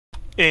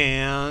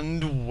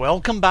And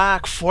welcome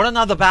back for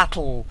another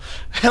battle.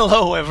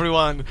 Hello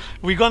everyone.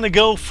 We're gonna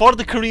go for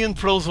the Korean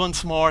pros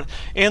once more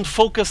and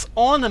focus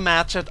on a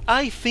match that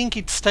I think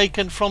it's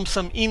taken from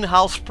some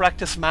in-house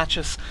practice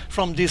matches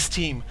from this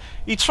team.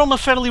 It's from a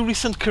fairly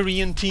recent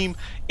Korean team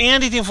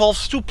and it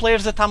involves two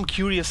players that I'm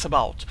curious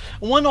about.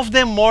 One of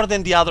them more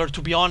than the other,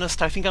 to be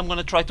honest. I think I'm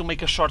gonna try to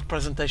make a short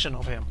presentation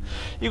of him.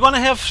 You're gonna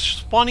have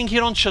spawning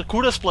here on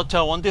Sakura's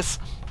plateau on this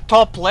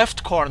top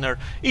left corner,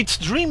 it's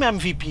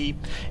DreamMvP.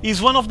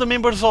 He's one of the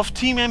members of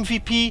Team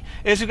MVP.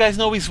 As you guys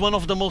know, he's one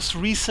of the most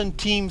recent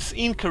teams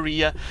in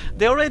Korea.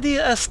 They already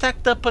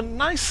stacked up a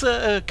nice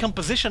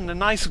composition, a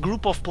nice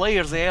group of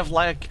players. They have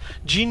like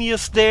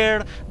Genius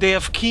there, they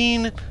have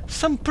Keen,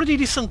 some pretty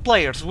decent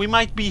players. We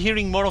might be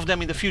hearing more of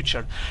them in the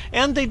future.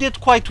 And they did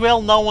quite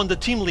well now on the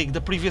Team League,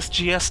 the previous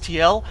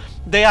GSTL.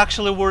 They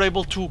actually were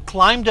able to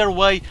climb their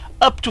way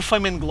up to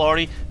fame and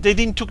glory. They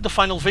didn't took the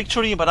final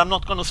victory, but I'm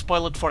not gonna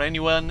spoil it for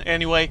anyone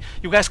anyway.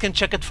 You guys can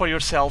check it for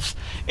yourselves.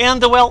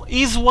 And well,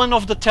 he's one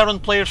of the Terran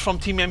players from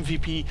Team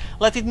MVP.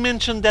 Let it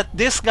mention that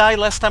this guy,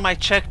 last time I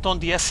checked on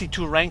the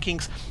SC2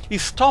 rankings,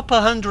 is top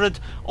 100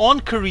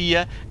 on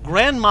Korea,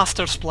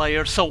 Grandmasters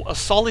player, so a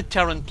solid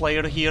Terran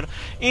player here.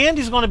 And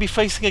he's gonna be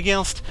facing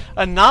against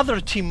another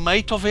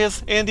teammate of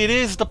his, and it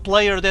is the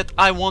player that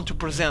I want to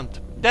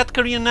present. That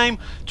Korean name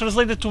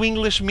translated to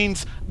English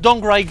means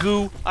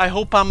DongRaeGu. I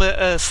hope I'm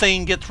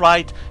saying it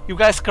right. You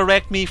guys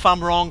correct me if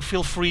I'm wrong,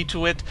 feel free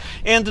to it.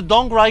 And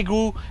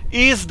DongRaeGu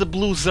is the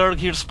blue Zerg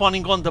here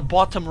spawning on the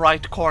bottom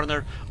right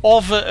corner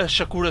of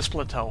Sakura's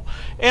plateau.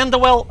 And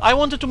well, I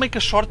wanted to make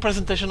a short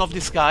presentation of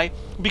this guy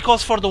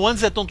because for the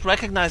ones that don't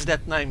recognize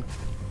that name,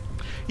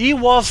 he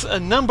was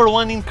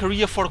 #1 in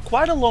Korea for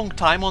quite a long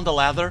time on the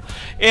ladder,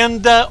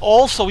 and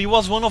also he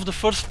was one of the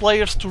first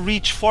players to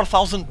reach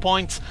 4,000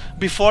 points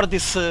before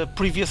this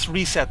previous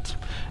reset.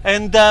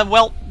 And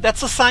well,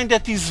 that's a sign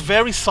that he's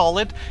very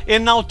solid,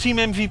 and now Team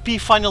MVP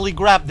finally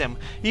grabbed him.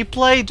 He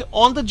played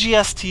on the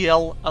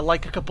GSTL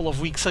like a couple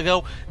of weeks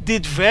ago,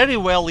 did very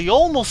well. He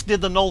almost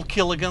did an all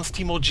kill against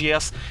Team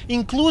oGs,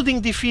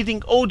 including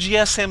defeating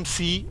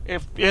oGsMC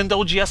and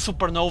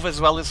oGsSupernova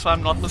as well, if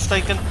I'm not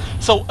mistaken.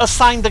 So a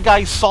sign the guy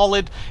is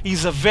solid.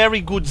 He's a very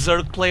good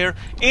Zerg player,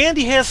 and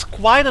he has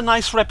quite a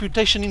nice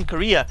reputation in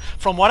Korea.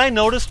 From what I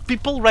noticed,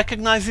 people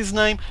recognize his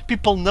name,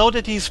 people know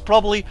that he's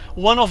probably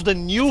one of the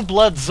new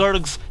blood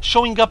Zergs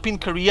showing up in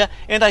Korea,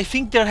 and I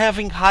think they're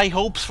having high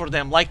hopes for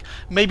them, like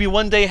maybe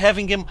one day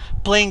having him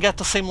playing at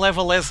the same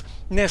level as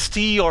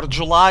Nesty or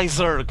July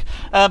Zerg.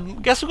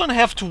 Guess we're gonna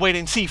have to wait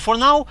and see. For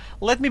now,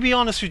 let me be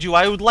honest with you,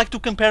 I would like to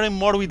compare him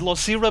more with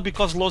loZeRa,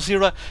 because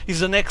loZeRa is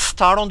the next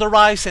star on the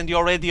rise and he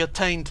already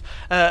attained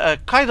a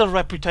kind of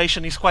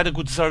reputation. He's quite a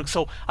good Zerg,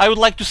 so I would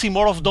like to see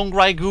more of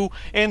DongRaeGu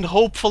and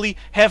hopefully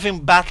have him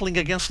battling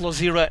against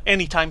loZeRa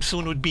anytime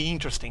soon. Would be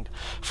interesting.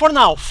 For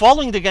now,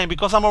 following the game,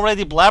 because I'm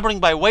already blabbering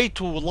by way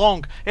too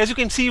long, as you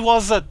can see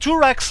was 2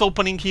 racks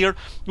opening here,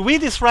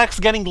 with these racks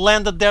getting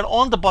landed there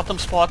on the bottom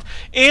spot,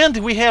 and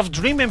we have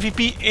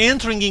DreamMvP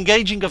entering,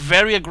 engaging a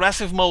very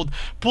aggressive mode,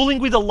 pulling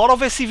with a lot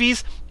of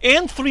SCVs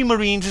and 3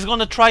 Marines. He's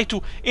gonna try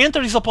to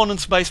enter his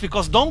opponent's base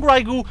because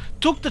DongRaeGu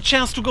took the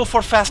chance to go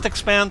for fast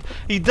expand.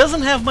 He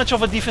doesn't have much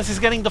of a defense, he's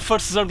getting the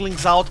first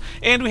Zerglings out,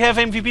 and we have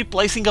MVP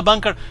placing a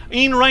bunker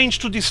in range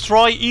to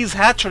destroy his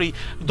hatchery.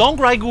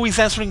 DongRaeGu is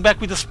answering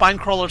back with a spine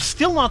crawler,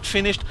 still not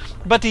finished,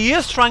 but he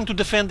is trying to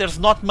defend. There's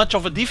not much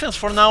of a defense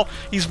for now.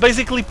 He's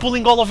basically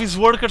pulling all of his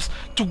workers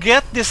to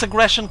get this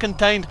aggression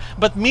contained,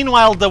 but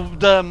meanwhile the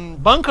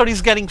bunker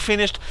is getting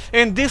finished,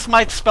 and this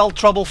might spell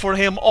trouble for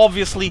him,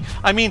 obviously.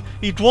 I mean,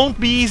 it won't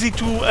be easy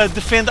to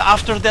defend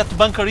after that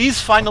bunker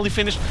is finally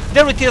finished.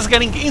 There it is,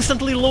 getting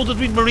instantly loaded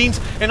with Marines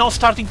and now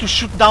starting to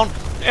shoot down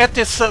at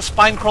this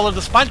spine crawler.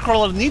 The spine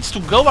crawler needs to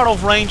go out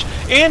of range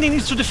and he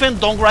needs to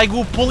defend.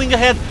 DongRaeGu pulling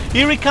ahead.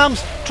 Here he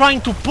comes,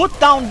 trying to put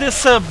down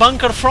this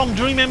bunker from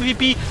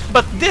DreamMvP,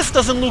 but this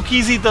doesn't look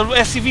easy. The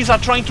SCVs are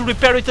trying to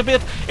repair it a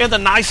bit, and a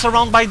nice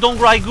round by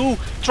DongRaeGu,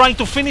 trying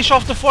to finish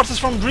off the forces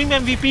from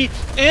DreamMvP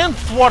and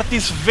thwart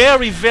this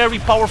very, very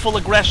powerful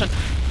aggression,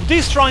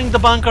 destroying the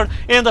bunker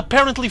and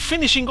apparently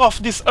finishing off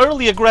this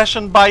early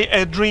aggression by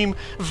Dream.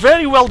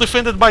 Very well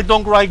defended by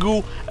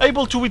DongRaeGu,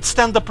 able to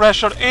withstand the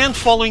pressure and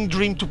following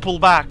Dream to pull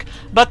back.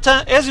 But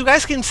as you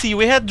guys can see,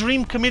 we had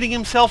Dream committing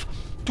himself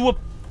to a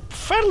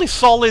fairly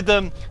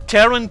solid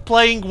Terran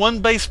playing,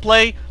 one base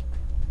play,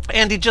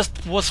 and he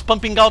just was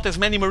pumping out as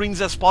many Marines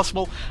as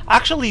possible.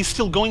 Actually, he's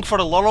still going for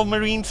a lot of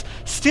Marines.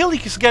 Still,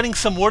 he's getting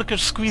some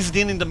workers squeezed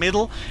in the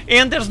middle,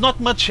 and there's not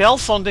much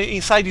else on the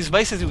inside his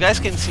base, as you guys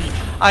can see.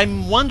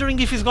 I'm wondering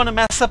if he's gonna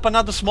mess up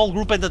another small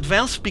group and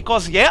advance,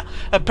 because yeah,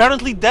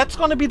 apparently that's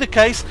gonna be the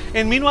case.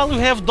 And meanwhile, we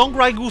have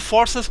DongRaeGu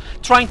forces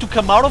trying to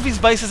come out of his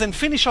bases and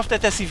finish off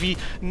that SCV,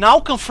 now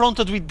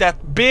confronted with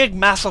that big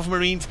mass of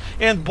Marines,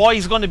 and boy,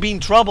 he's gonna be in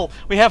trouble.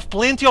 We have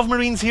plenty of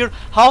Marines here.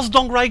 How's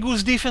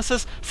DongRaeGu's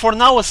defenses? For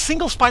now, a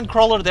single spine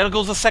crawler. There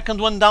goes the second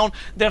one down.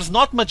 There's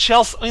not much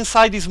else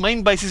inside his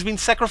main base. He's been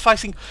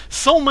sacrificing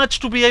so much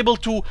to be able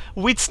to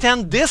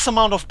withstand this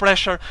amount of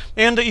pressure,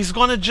 and he's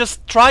gonna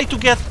just try to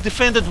get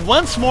defended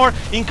once more.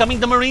 Incoming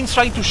the Marines,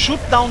 trying to shoot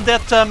down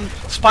that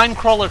spine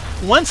crawler.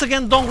 Once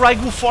again,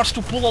 DongRaeGu forced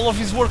to pull all of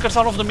his workers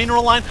out of the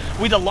mineral line,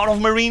 with a lot of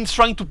Marines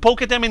trying to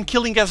poke at them and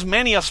killing as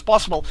many as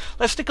possible.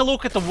 Let's take a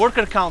look at the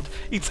worker count.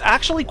 It's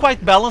actually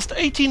quite balanced,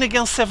 18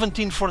 against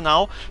 17 for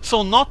now,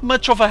 so not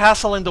much of a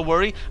hassle and a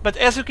worry. But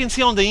as you can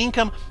see on the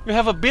income, you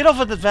have a bit of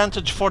an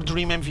advantage for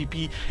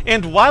DreamMvP,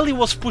 and while he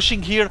was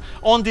pushing here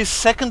on this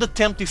second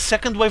attempt, this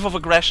second wave of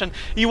aggression,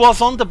 he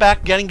was on the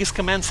back getting his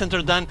command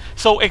center done,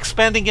 so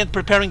expanding and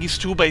preparing his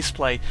 2-base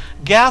play.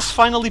 Gas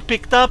finally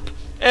picked up,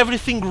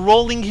 everything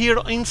rolling here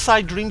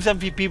inside Dream's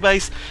MVP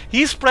base.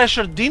 His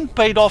pressure didn't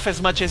pay off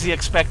as much as he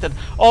expected.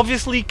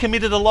 Obviously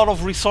committed a lot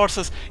of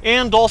resources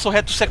and also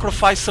had to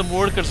sacrifice some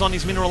workers on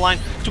his mineral line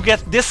to get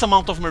this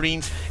amount of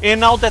Marines.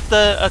 And now that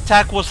the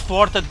attack was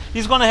thwarted,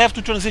 he's gonna have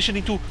to transition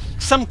into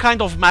some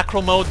kind of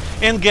macro mode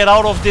and get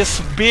out of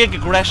this big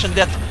aggression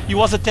that he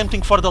was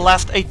attempting for the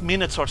last 8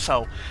 minutes or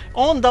so.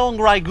 On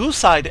DongRaeGu's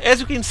side,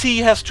 as you can see, he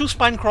has 2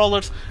 spine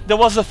crawlers. There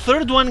was a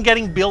third one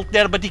getting built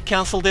there, but he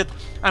cancelled it.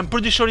 I'm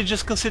pretty sure he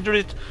just considered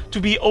it to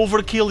be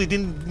overkill. He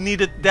didn't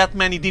need it that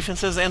many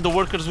defenses, and the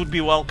workers would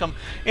be welcome.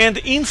 And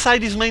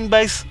inside his main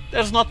base,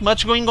 there's not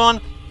much going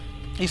on.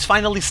 He's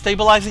finally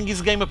stabilizing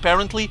his game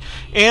apparently,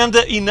 and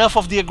enough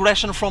of the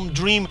aggression from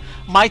Dream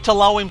might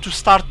allow him to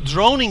start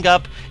droning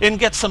up and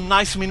get some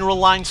nice mineral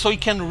lines so he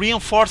can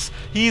reinforce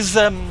his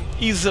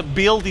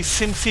build, his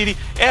SimCity,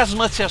 as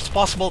much as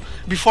possible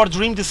before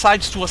Dream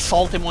decides to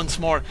assault him once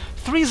more.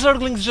 3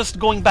 Zerglings just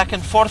going back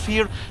and forth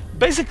here,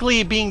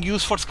 basically being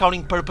used for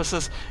scouting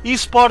purposes. He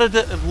spotted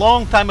a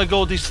long time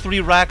ago these 3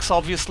 racks,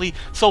 obviously,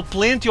 so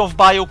plenty of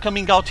bio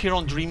coming out here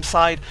on Dream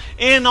side,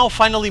 and now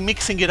finally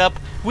mixing it up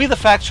with the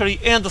factory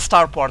and the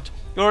starport.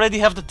 You already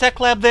have the tech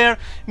lab there,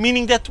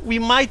 meaning that we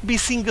might be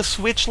seeing a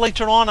switch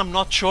later on. I'm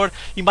not sure.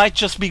 He might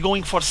just be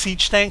going for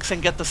siege tanks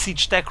and get the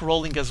siege tech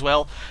rolling as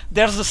well.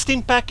 There's the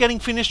steam pack getting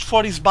finished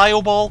for his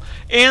bio ball,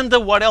 and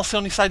what else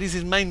on his side is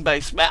his main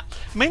base.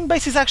 Main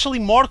base is actually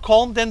more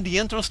calm than the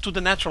entrance to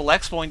the natural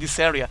expo in this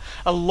area.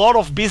 A lot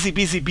of busy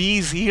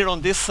bees here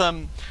on this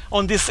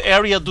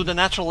area to the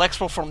natural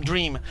expo from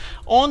Dream.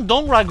 On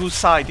DongRaeGu's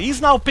side, he's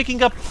now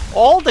picking up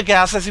all the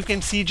gas. As you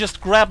can see, just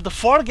grabbed the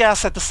 4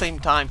 gas at the same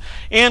time,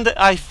 and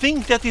I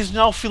think that he's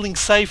now feeling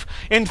safe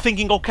and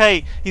thinking,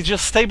 okay, he's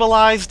just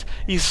stabilized.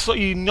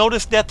 He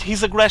noticed that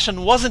his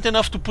aggression wasn't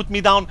enough to put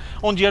me down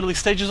on the early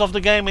stages of the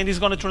game, and he's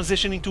going to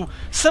transition into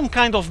some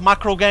kind of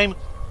macro game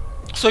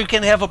so you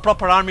can have a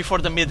proper army for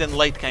the mid and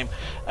late game.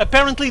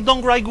 Apparently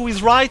DongRaeGu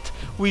is right.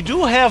 We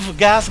do have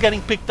gas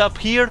getting picked up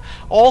here.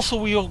 Also,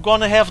 we are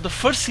gonna have the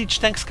first siege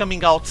tanks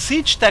coming out,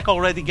 siege tech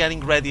already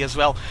getting ready as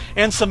well,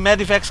 and some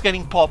medivacs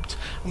getting popped.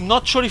 I'm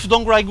not sure if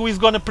DongRaeGu is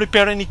gonna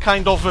prepare any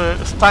kind of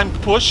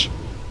timed push.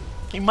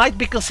 He might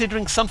be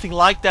considering something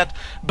like that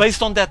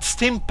based on that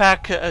stim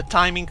pack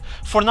timing.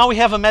 For now we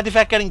have a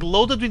medivac getting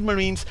loaded with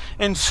Marines,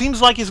 and seems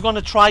like he's going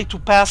to try to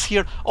pass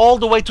here all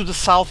the way to the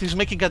south. He's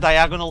making a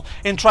diagonal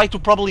and try to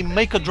probably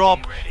make a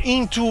drop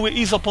into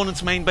his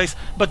opponent's main base.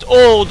 But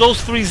oh,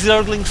 those 3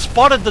 Zerglings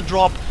spotted the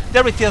drop.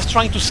 There it is,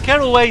 trying to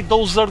scare away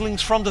those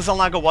Zerglings from the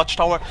Xel'Naga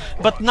watchtower.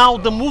 But now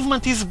the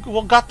movement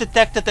got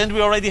detected, and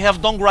we already have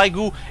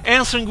DongRaeGu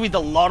answering with a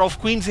lot of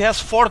queens. He has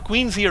 4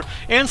 queens here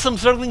and some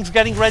Zerglings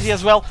getting ready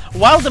as well,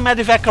 while the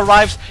medivac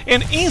arrives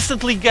and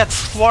instantly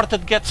gets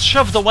thwarted, gets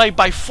shoved away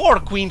by 4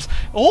 queens.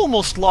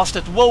 Almost lost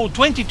it. Whoa,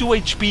 22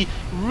 HP.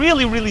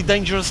 Really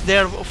dangerous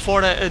there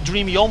for a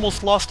Dream. He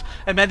almost lost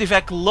a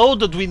medivac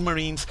loaded with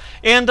Marines.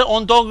 And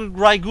on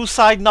DongRaeGu's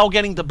side, now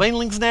getting the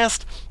Baneling's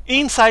Nest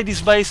inside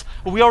his base.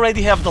 We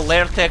already have the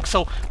lair tech,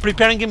 so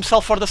preparing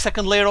himself for the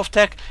second layer of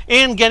tech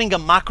and getting a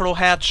macro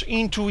hatch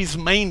into his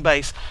main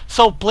base.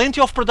 So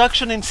plenty of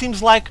production, and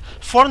seems like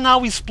for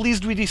now he's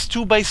pleased with his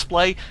 2-base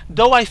play,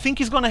 though I think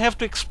he's gonna have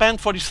to expand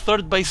for his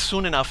 3rd base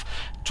soon enough.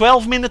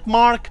 12-minute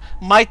mark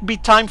might be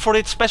time for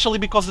it, especially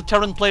because the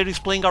Terran player is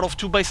playing out of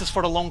 2 bases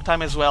for a long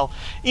time as well.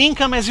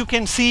 Income, as you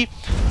can see,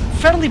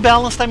 fairly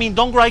balanced. I mean,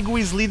 DongRaeGu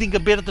is leading a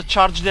bit of the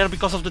charge there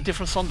because of the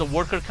difference on the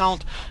worker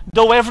count,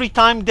 though every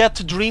time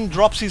that Dream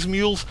drops his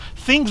mules,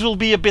 things will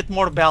be a bit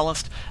more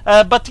balanced.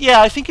 But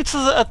yeah, I think it's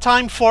a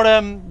time for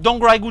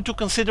DongRaeGu to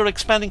consider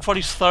expanding for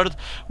his 3rd,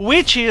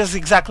 which he is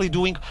exactly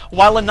doing,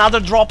 while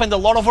another drop and a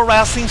lot of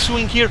harass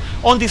ensuing here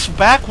on this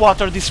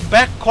backwater, this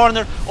back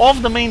corner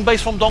of the main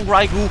base from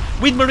DongRaeGu,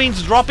 with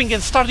Marines dropping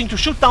and starting to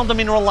shoot down the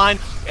mineral line,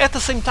 at the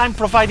same time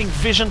providing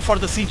vision for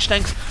the siege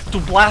tanks to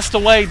blast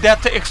away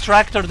that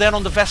extractor there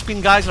on the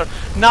Vespin Geyser.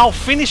 Now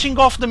finishing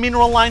off the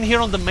mineral line here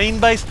on the main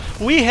base,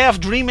 we have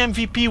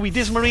DreamMvP with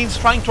these Marines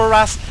trying to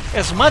harass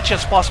as much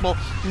as possible.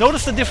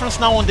 Notice the difference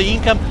now on the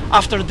income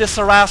after this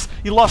harass.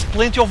 He lost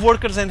plenty of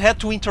workers and had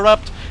to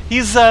interrupt.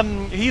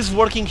 He's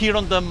working here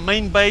on the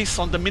main base,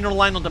 on the mineral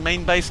line on the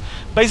main base,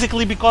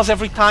 basically because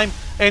every time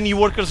any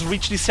workers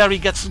reach this area,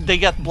 they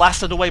get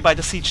blasted away by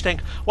the siege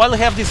tank, while we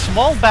have this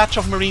small batch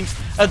of marines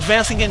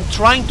advancing and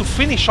trying to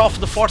finish off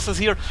the forces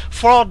here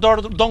for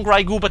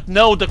DongRaeGu. But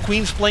no, the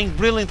Queen's playing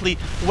brilliantly,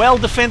 well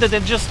defended,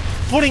 and just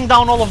putting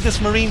down all of these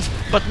marines,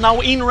 but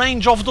now in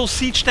range of those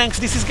siege tanks.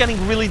 This is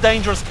getting really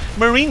dangerous.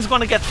 Marines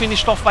gonna get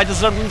finished off by the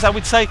Zerglings, I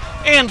would say.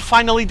 And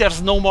finally,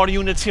 there's no more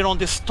units here on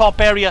this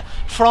top area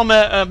from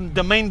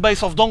the main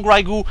base of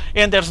DongRaeGu,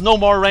 and there's no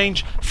more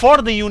range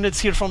for the units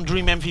here from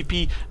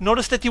DreamMvP.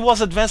 Notice that he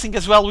was advancing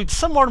as well with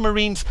some more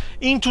marines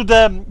into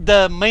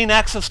the main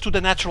access to the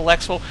Natural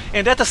Expo,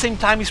 and at the same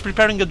time he's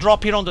preparing a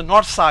drop here on the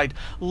north side.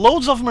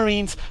 Loads of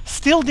marines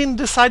still didn't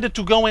decide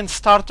to go and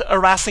start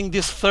harassing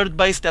this third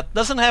base that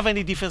doesn't have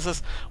any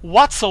defenses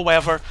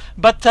whatsoever,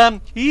 but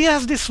he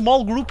has this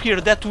small group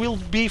here that will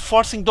be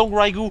forcing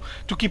DongRaeGu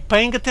to keep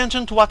paying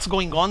attention to what's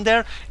going on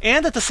there,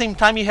 and at the same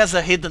time he has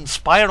a hidden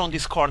spire on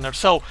this corner.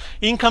 So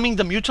incoming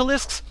the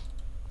Mutalisks,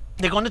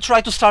 they're going to try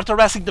to start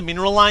harassing the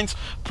mineral lines,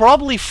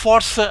 probably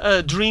force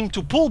Dream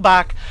to pull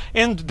back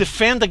and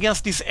defend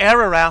against this air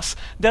harass.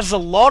 There's a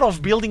lot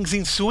of buildings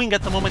ensuing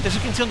at the moment. As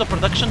you can see on the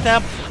production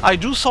tab, I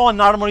do saw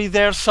an armory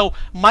there, so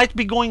might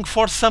be going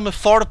for some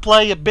Thor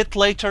play a bit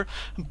later.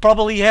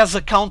 Probably has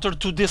a counter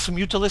to this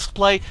Mutalisk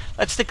play.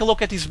 Let's take a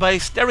look at his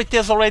base. There it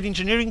is already,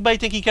 engineering bay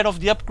taking care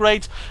of the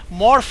upgrades,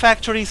 more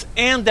factories,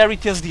 and there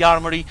it is, the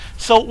armory.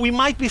 So we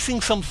might be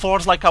seeing some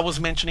Thors like I was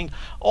mentioning.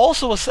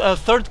 Also a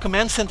third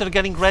command center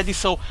getting ready,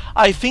 so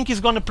I think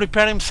he's going to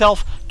prepare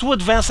himself to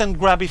advance and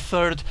grab a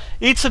third.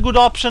 It's a good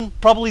option,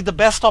 probably the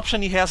best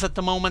option he has at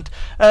the moment.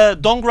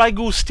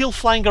 DongRaeGu still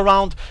flying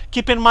around.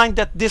 Keep in mind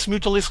that this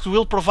Mutalisk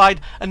will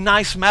provide a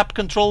nice map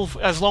control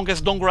as long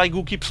as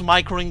DongRaeGu keeps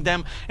microing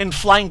them and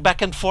flying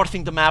back and forth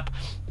in the map,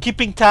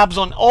 keeping tabs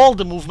on all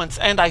the movements,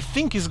 and I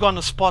think he's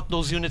gonna spot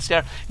those units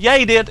there. Yeah,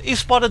 he did. He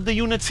spotted the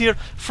units here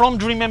from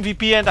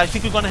DreamMvP, and I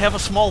think we're gonna have a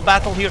small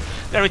battle here.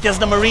 There it is,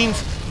 the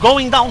Marines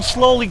going down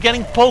slowly,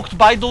 getting poked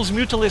by those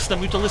Mutalisks. The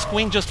Mutalisk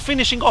wing just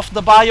finishing off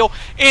the bio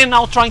and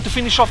now trying to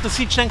finish off the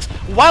siege tanks,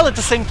 while at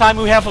the same time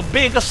we have a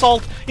big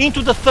assault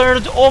into the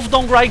third of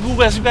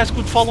DongRaeGu, as you guys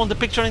could follow on the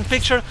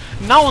picture-in-picture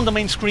now on the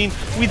main screen,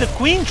 with the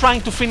Queen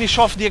trying to finish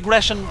off the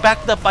aggression,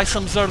 backed up by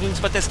some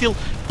Zerglings, but there's still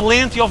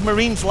plenty of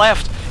Marines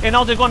left, and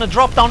now they're gonna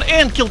drop down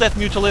and kill that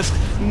Mutalisk.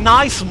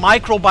 Nice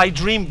micro by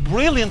Dream,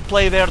 brilliant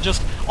play there,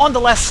 just on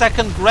the last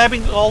second,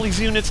 grabbing all these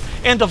units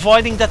and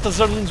avoiding that the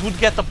Zerglings would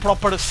get a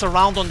proper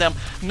surround on them.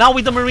 Now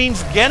with the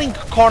Marines getting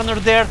cornered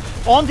there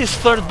on this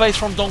third base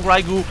from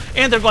DongRaeGu,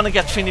 and they're gonna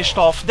get finished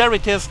off. There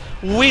it is,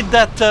 with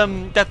that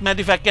that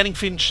Medivac getting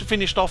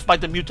finished off by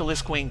the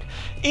Mutalisk wing.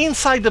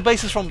 Inside the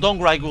bases from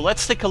DongRaeGu,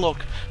 let's take a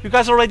look. You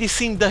guys already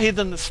seen the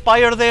hidden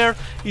spire there.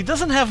 He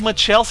doesn't have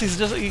much else. He's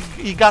just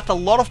he got a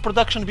lot of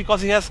production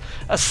because he has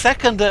a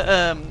second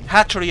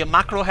hatchery, a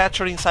macro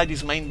hatchery inside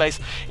his main base,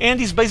 and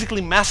he's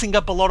basically massing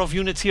up a lot of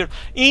units here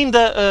in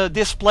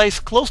this place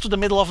close to the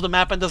middle of the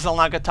map and the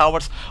oGsNaDa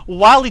towers,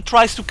 while he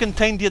tries to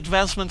contain the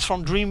advancements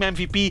from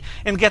DreamMvP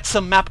and get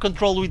some map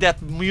control with that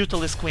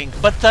Mutalisk wing.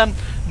 But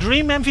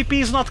DreamMvP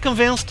is not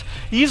convinced.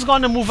 He's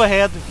gonna move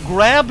ahead,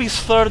 grab his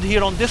third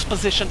here on this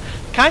position.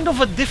 Kind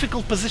of a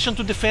difficult position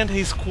to defend.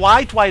 He's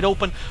quite wide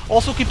open.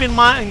 Also keep in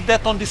mind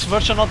that on this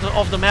version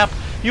of the map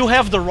you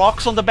have the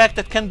rocks on the back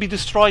that can be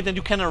destroyed and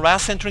you can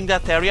harass entering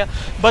that area,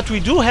 but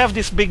we do have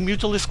this big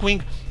Mutalisk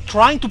wing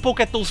trying to poke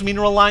at those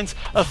mineral lines,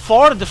 a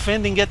Thor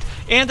defending it,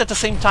 and at the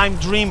same time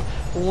Dream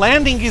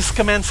landing his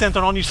command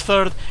center on his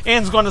third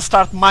and is gonna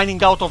start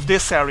mining out of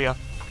this area.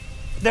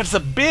 There's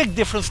a big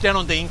difference there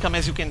on the income,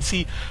 as you can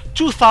see.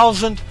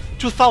 2,000,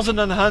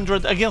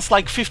 2,100 against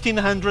like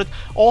 1,500.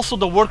 Also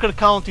the worker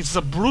count is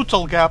a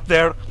brutal gap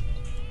there.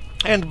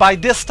 And by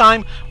this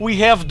time we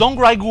have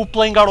DongRaeGu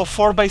playing out of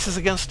 4 bases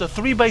against the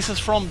 3 bases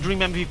from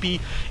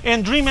DreamMvP,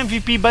 and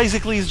DreamMvP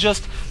basically is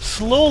just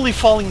slowly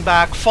falling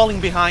back,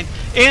 falling behind,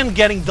 and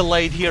getting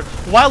delayed here,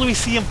 while we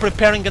see him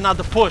preparing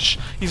another push.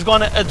 He's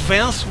gonna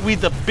advance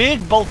with a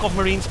big bulk of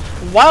Marines,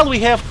 while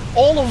we have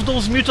all of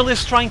those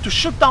Mutalisks trying to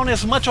shoot down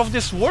as much of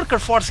this worker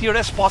force here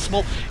as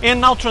possible,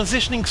 and now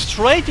transitioning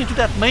straight into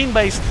that main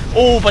base.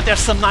 Oh, but there's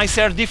some nice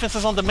air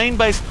defenses on the main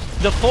base.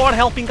 The Thor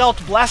helping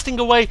out, blasting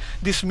away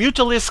this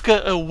Mutalisk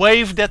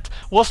wave that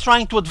was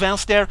trying to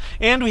advance there,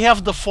 and we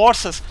have the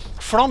forces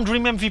from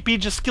DreamMvP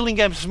just killing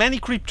as many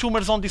creep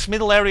tumors on this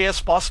middle area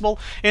as possible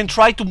and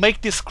try to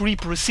make this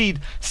creep recede.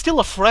 Still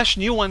a fresh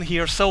new one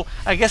here, so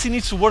I guess he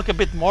needs to work a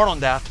bit more on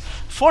that.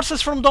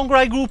 Forces from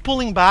DongRaeGu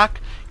pulling back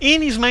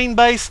in his main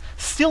base,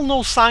 still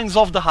no signs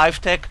of the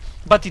hive tech,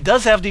 but he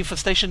does have the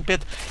infestation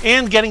pit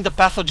and getting the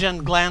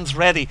pathogen glands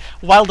ready,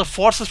 while the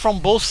forces from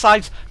both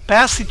sides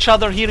pass each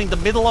other here in the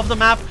middle of the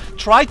map,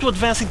 try to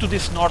advance into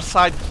this north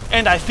side,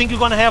 and I think you're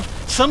gonna have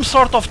some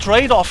sort of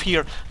trade-off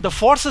here. The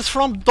forces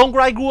from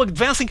DongRaeGu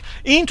advancing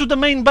into the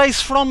main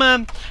base from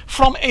a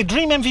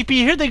DreamMvP.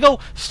 Here they go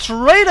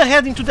straight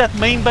ahead into that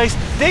main base.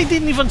 They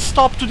didn't even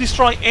stop to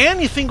destroy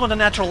anything on the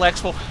Natural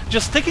Expo,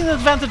 just taking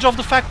advantage of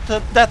the fact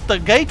that the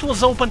gate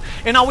was open,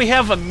 and now we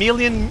have a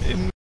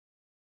million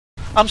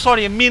I'm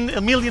sorry, a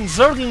million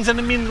Zerglings and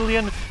a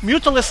million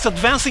Mutalisks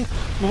advancing,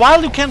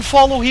 while you can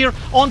follow here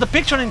on the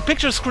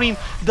picture-in-picture screen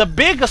the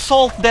big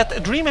assault that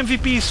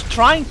DreamMvP is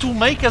trying to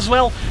make as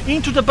well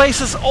into the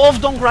bases of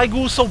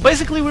DongRaeGu. So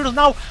basically we're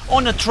now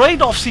on a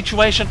trade-off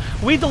situation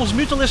with those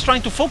Mutalisks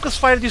trying to focus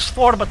fire this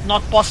Thor, but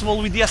not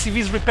possible with the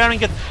SCVs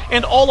repairing it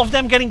and all of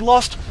them getting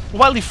lost,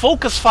 while the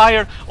focus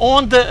fire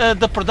on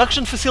the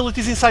production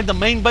facilities inside the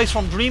main base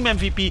from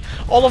DreamMvP.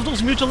 All of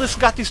those Mutalisks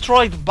got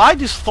destroyed by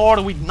this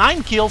Thor with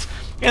 9 kills,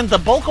 and the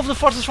bulk of the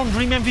forces from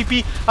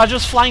DreamMvP are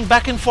just flying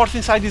back and forth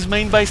inside this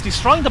main base,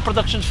 destroying the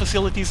production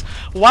facilities,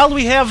 while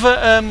we have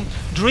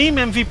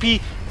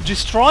DreamMvP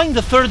destroying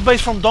the third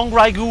base from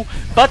DongRaeGu,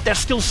 but there's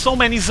still so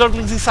many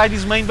Zerglings inside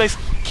his main base,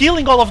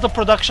 killing all of the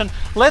production.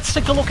 Let's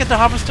take a look at the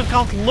harvester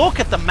count. Look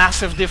at the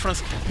massive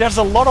difference. There's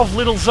a lot of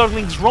little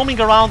Zerglings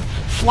roaming around,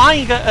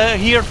 flying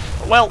here.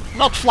 Well,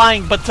 not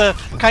flying, but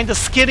kind of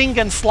skidding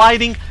and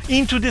sliding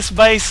into this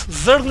base.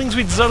 Zerglings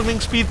with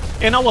Zergling speed,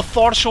 and now a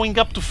Thor showing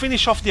up to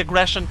finish off the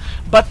aggression.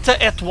 But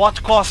at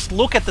what cost?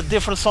 Look at the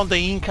difference on the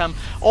income.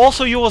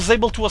 Also, he was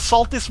able to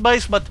assault this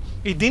base, but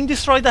he didn't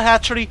destroy the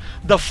hatchery.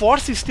 The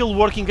force is still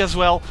working as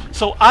well.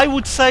 So I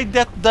would say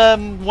that the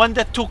one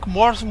that took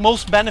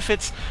most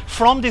benefits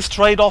from this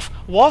trade-off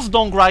was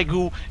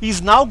DongRaeGu.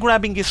 He's now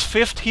grabbing his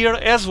 5th here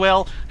as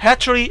well.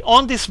 Hatchery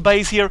on this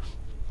base here.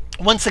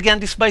 Once again,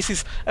 this base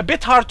is a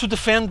bit hard to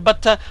defend,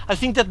 but I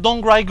think that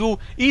DongRaeGu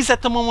is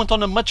at the moment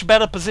on a much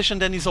better position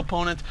than his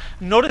opponent.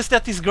 Notice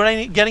that he's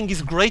getting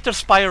his Greater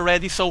Spire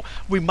ready, so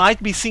we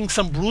might be seeing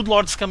some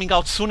Broodlords coming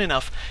out soon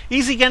enough.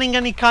 Is he getting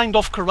any kind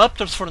of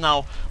Corruptors for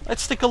now?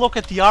 Let's take a look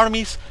at the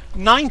armies.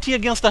 90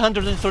 against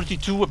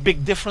 132, a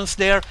big difference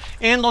there.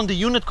 And on the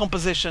unit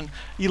composition,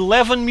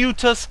 11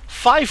 Mutas,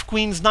 5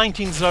 Queens,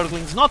 19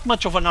 Zerglings. Not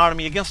much of an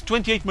army against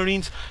 28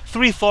 Marines,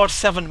 3 Thors,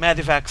 7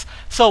 Medivacs.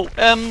 So,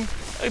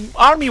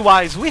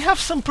 army-wise, we have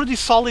some pretty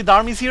solid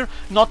armies here.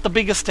 Not the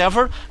biggest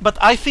ever, but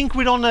I think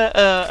we're on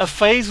a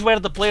phase where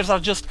the players are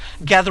just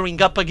gathering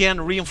up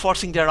again,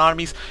 reinforcing their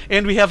armies.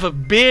 And we have a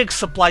big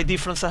supply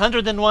difference,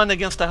 101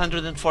 against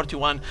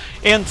 141.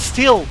 And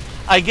still,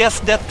 I guess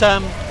that,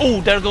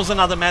 oh, there goes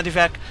another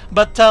Medivac.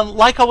 But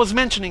like I was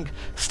mentioning,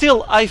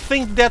 still, I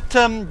think that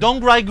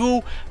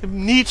DongRaeGu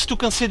needs to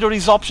consider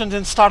his options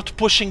and start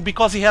pushing,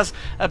 because he has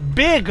a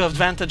big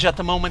advantage at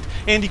the moment,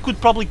 and he could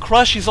probably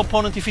crush his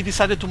opponent if he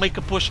decided to make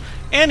a push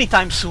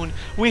anytime soon.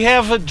 We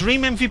have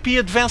DreamMvP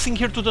advancing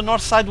here to the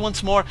north side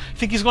once more. I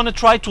think he's going to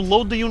try to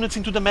load the units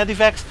into the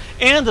Medivacs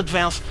and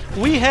advance.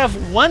 We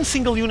have one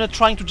single unit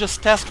trying to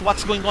just test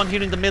what's going on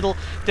here in the middle.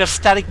 There's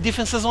static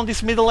defenses on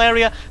this middle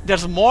area.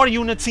 There's more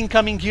units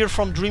incoming here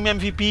from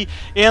DreamMvP,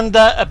 and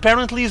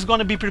apparently he's going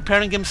to be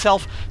preparing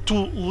himself to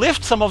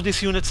lift some of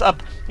these units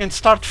up and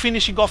start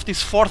finishing off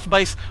this 4th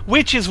base,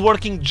 which is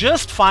working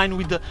just fine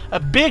with a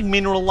big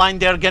mineral line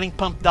there getting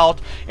pumped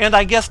out. And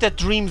I guess that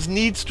Dreams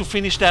needs to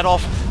finish that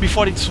off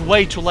before it's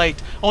way too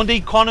late. On the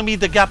economy,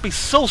 the gap is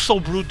so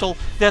brutal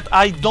that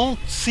I don't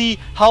see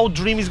how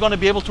Dream is going to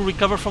be able to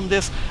recover from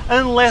this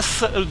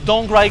unless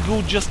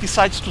DongRaeGu just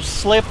decides to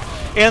slip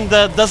and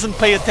doesn't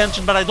pay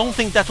attention, but I don't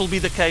think that will be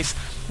the case.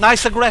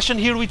 Nice aggression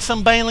here with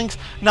some Banelings.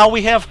 Now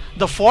we have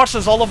the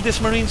forces, all of these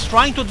Marines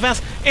trying to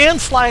advance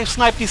and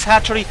snipe this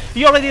hatchery.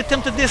 He already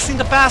attempted this in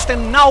the past,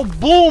 and now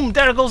boom,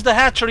 there goes the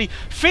hatchery,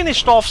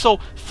 finished off. So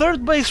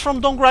 3rd base from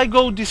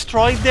DongRaeGu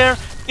destroyed there,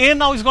 and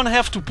now he's going to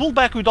have to pull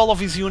back with all of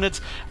his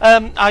units.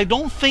 I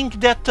don't think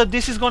that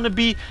this is going to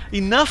be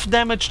enough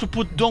damage to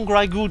put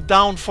DongRaeGu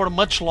down for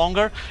much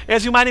longer.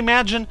 As you might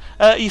imagine,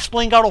 he's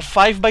playing out of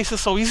 5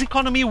 bases, so his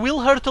economy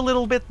will hurt a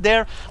little bit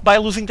there by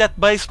losing that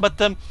base,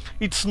 but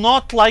it's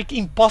not like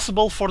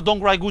impossible for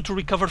DongRaeGu to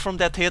recover from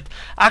that hit.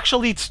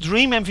 Actually, it's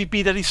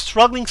DreamMvP that is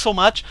struggling so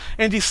much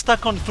and is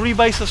stuck on 3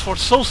 bases for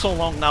so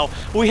long now.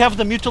 We have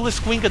the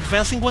Mutalisk Wing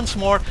advancing once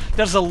more.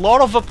 There's a lot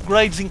of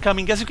upgrades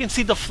incoming. As you can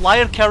see, the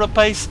Flyer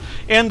Carapace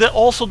and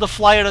also the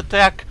Flyer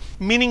Attack,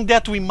 meaning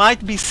that we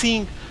might be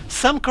seeing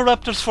some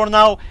Corruptors for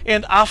now,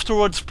 and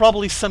afterwards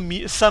probably some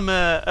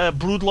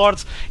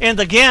Broodlords. And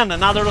again,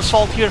 another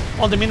assault here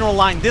on the mineral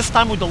line, this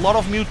time with a lot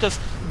of Mutas.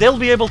 They'll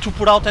be able to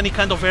put out any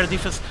kind of air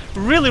defense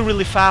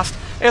really fast,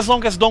 as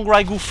long as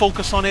DongRaeGu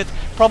focus on it.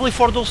 Probably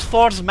for those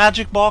Thors,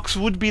 Magic Box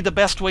would be the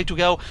best way to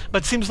go,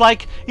 but seems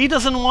like he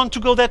doesn't want to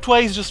go that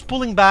way. He's just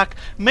pulling back,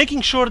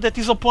 making sure that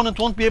his opponent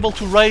won't be able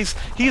to raise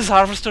his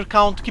harvester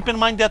count. Keep in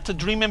mind that the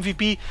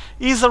DreamMvP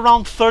is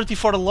around 30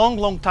 for a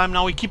long time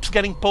now. He keeps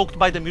getting poked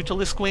by the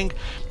Mutalisk Wing.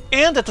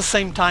 And at the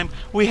same time,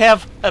 we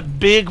have a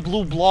big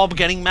blue blob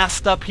getting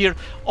massed up here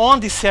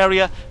on this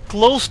area,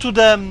 close to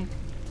the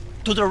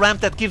to the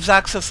ramp that gives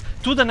access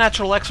to the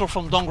natural exfil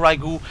from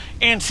DongRaeGu,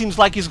 and seems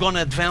like he's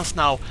gonna advance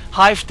now.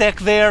 Hive tech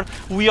there,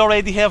 we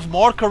already have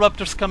more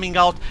corruptors coming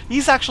out.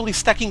 He's actually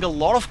stacking a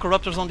lot of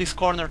corruptors on this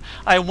corner.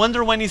 I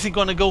wonder when is he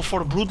gonna go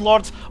for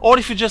broodlords, or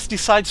if he just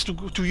decides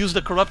to use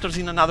the corruptors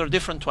in another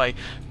different way.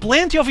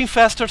 Plenty of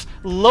infestors,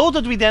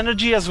 loaded with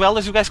energy as well,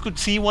 as you guys could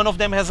see. One of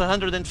them has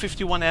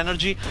 151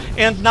 energy,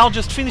 and now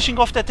just finishing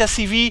off that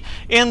SCV,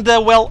 and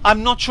well,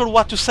 I'm not sure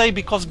what to say,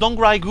 because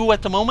DongRaeGu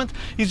at the moment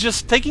is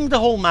just taking the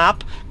whole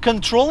map,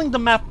 controlling the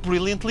map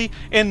brilliantly,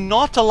 and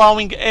not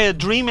allowing a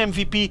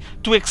DreamMvP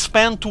to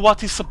expand to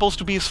what is supposed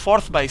to be his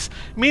fourth base.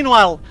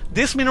 Meanwhile,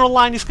 this mineral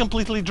line is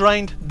completely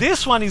drained,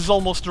 this one is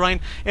almost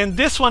drained, and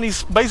this one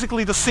is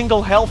basically the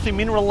single healthy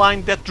mineral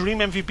line that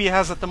DreamMvP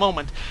has at the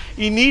moment.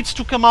 He needs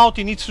to come out,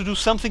 he needs to do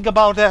something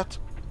about that,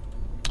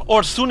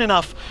 or soon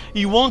enough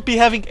he won't be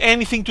having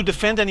anything to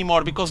defend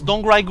anymore, because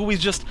DongRaeGu is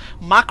just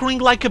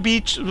macroing like a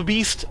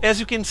beast. As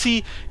you can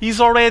see, he's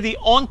already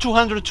on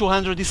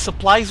 200, his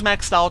supply is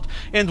maxed out,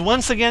 and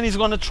once again he's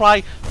gonna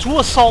try to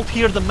assault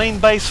here the main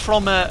base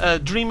from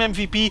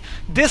DreamMvP.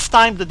 This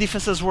time the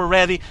defenses were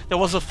ready. There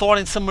was a Thor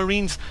and some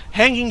Marines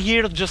hanging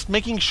here, just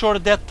making sure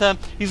that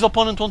his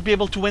opponent won't be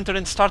able to enter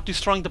and start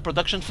destroying the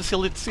production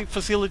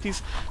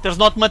facilities. There's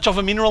not much of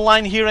a mineral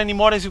line here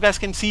anymore, as you guys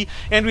can see,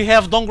 and we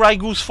have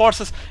DongRaeGu's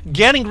forces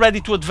getting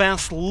ready to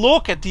advance.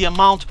 Look at the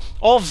amount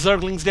of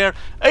Zerglings there,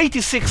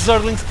 86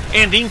 Zerglings,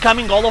 and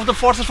incoming all of the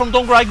forces from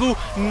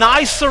DongRaeGu.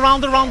 Nice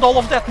surround around all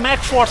of that mech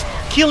force,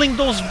 killing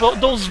those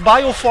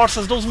bio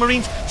forces, those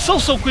Marines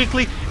so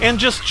quickly, and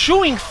just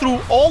chewing through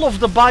all of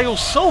the bio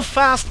so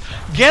fast,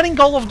 getting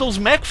all of those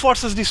mech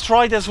forces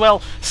destroyed as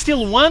well.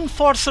 Still one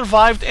Thor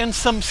survived and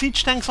some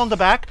siege tanks on the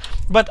back,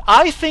 but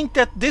I think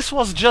that this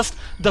was just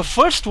the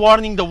first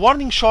warning, the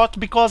warning shot,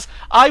 because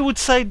I would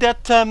say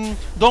that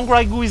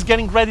DongRaeGu is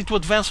getting ready to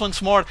advance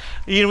once more.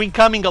 Here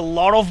incoming a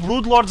lot of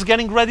broodlords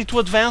getting ready to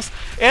advance.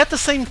 At the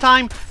same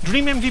time,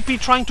 DreamMvP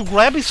trying to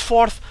grab his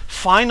fourth,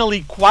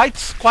 finally,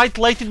 quite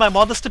late in my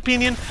modest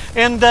opinion,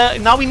 and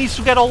now he needs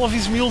to get all of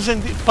his mules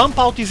and pump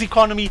out his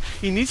economy.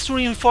 He needs to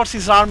reinforce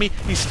his army.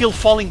 He's still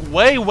falling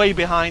way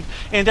behind,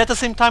 and at the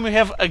same time we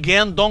have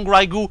again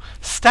DongRaeGu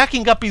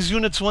stacking up his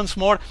units once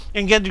more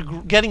and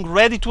getting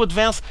ready to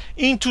advance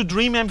into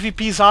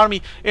DreamMvP's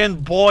army.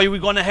 And boy, we're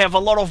gonna have a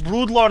lot of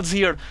broodlords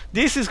here.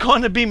 This is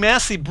gonna be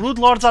messy.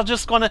 Broodlords are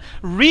just gonna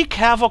wreak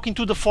havoc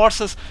into the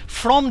forces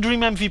from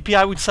DreamMvP.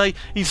 I would say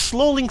he's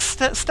slowly,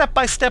 step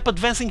by step,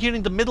 advancing here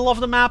in the middle of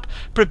the map,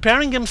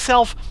 preparing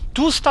himself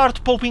to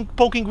start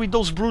poking with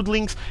those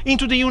broodlings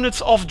into the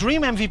units of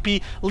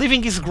DreamMvP,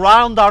 leaving his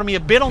ground army a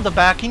bit on the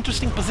back.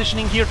 Interesting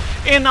positioning here,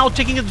 and now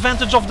taking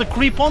advantage of the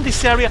creep on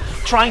this area,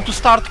 trying to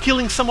start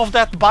killing some of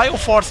that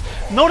bioforce.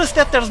 Notice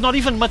that there's not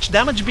even much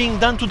damage being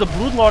done to the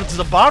broodlords.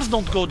 The bars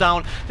don't go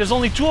down. There's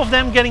only 2 of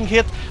them getting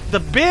hit. The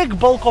big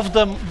bulk of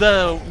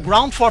the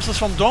ground forces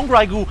from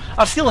DongRaeGu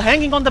are still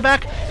hanging on the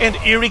back, and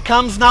here he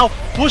comes now,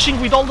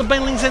 pushing with all the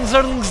banelings and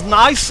zerglings.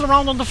 Nice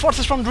surround on the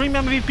forces from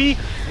DreamMvP,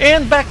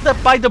 and backed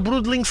up by the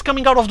broodlings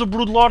coming out of the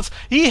broodlords.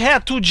 He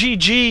had to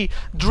GG.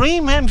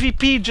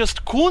 DreamMvP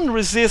just couldn't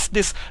resist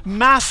this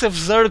massive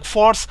Zerg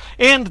force,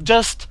 and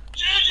just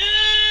GG!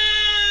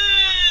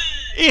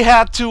 He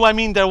had to. I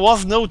mean, there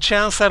was no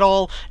chance at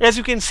all. As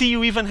you can see,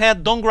 you even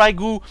had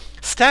DongRaeGu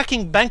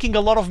banking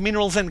a lot of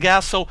minerals and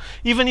gas, so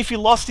even if he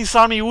lost his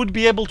army, he would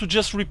be able to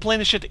just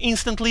replenish it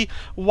instantly,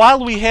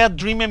 while we had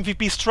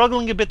DreamMvP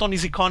struggling a bit on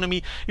his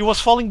economy. He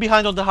was falling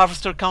behind on the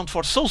harvester count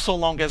for so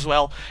long as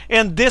well,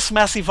 and this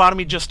massive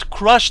army just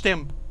crushed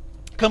him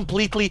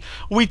completely,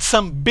 with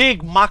some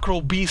big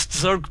macro beast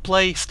Zerg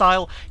play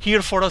style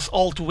here for us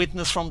all to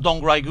witness from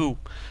DongRaeGu.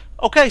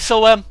 Okay,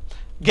 so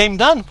game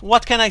done.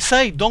 What can I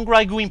say?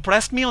 DongRaeGu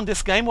impressed me on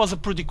this game. Was a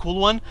pretty cool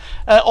one.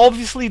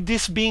 Obviously,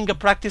 this being a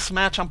practice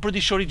match, I'm pretty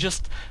sure he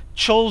just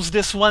chose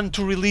this one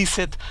to release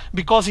it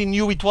because he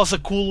knew it was a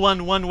cool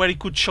one where he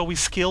could show his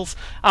skills.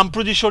 I'm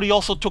pretty sure he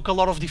also took a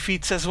lot of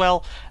defeats as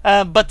well,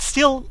 but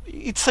still,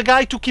 it's a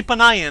guy to keep an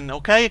eye on,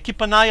 okay?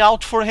 Keep an eye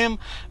out for him,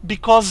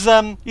 because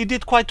he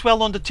did quite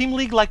well on the team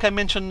league, like I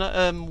mentioned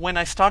when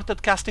I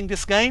started casting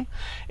this game,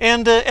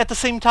 and at the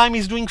same time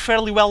he's doing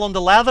fairly well on the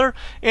ladder,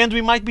 and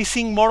we might be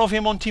seeing more of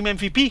him on Team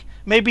MVP.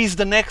 Maybe he's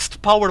the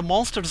next power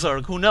monster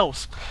Zerg, who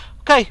knows?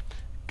 Okay,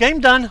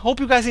 game done. Hope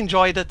you guys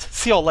enjoyed it.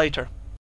 See you all later.